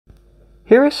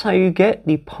Here is how you get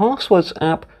the Passwords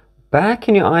app back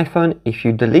in your iPhone if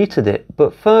you deleted it.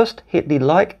 But first, hit the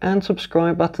like and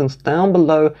subscribe buttons down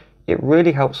below. It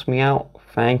really helps me out.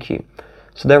 Thank you.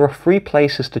 So there are 3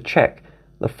 places to check.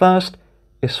 The first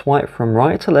is swipe from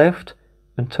right to left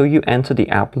until you enter the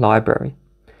app library.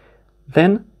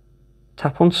 Then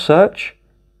tap on search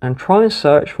and try and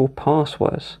search for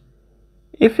passwords.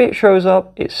 If it shows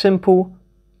up, it's simple.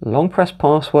 Long press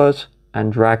passwords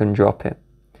and drag and drop it.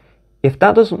 If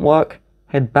that doesn't work,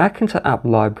 head back into app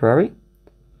library,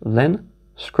 then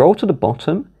scroll to the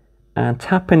bottom and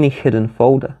tap in the hidden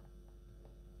folder.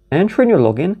 Enter in your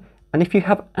login, and if you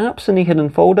have apps in the hidden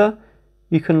folder,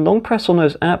 you can long press on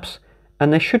those apps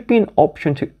and there should be an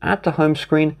option to add to home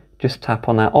screen. Just tap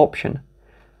on that option.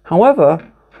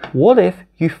 However, what if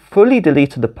you fully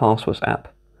deleted the Passwords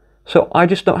app? So I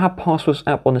just don't have Passwords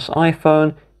app on this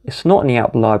iPhone, it's not in the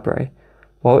app library.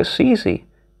 Well, it's easy.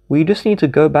 We just need to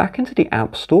go back into the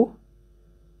App Store,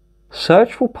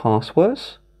 search for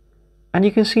Passwords, and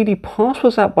you can see the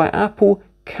Passwords app by Apple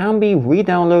can be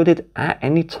re-downloaded at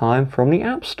any time from the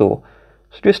App Store.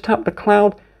 So just tap the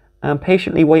cloud and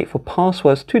patiently wait for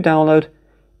Passwords to download.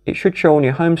 It should show on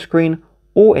your home screen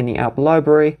or in the app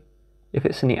library. If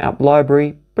it's in the app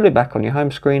library, put it back on your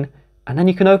home screen and then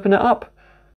you can open it up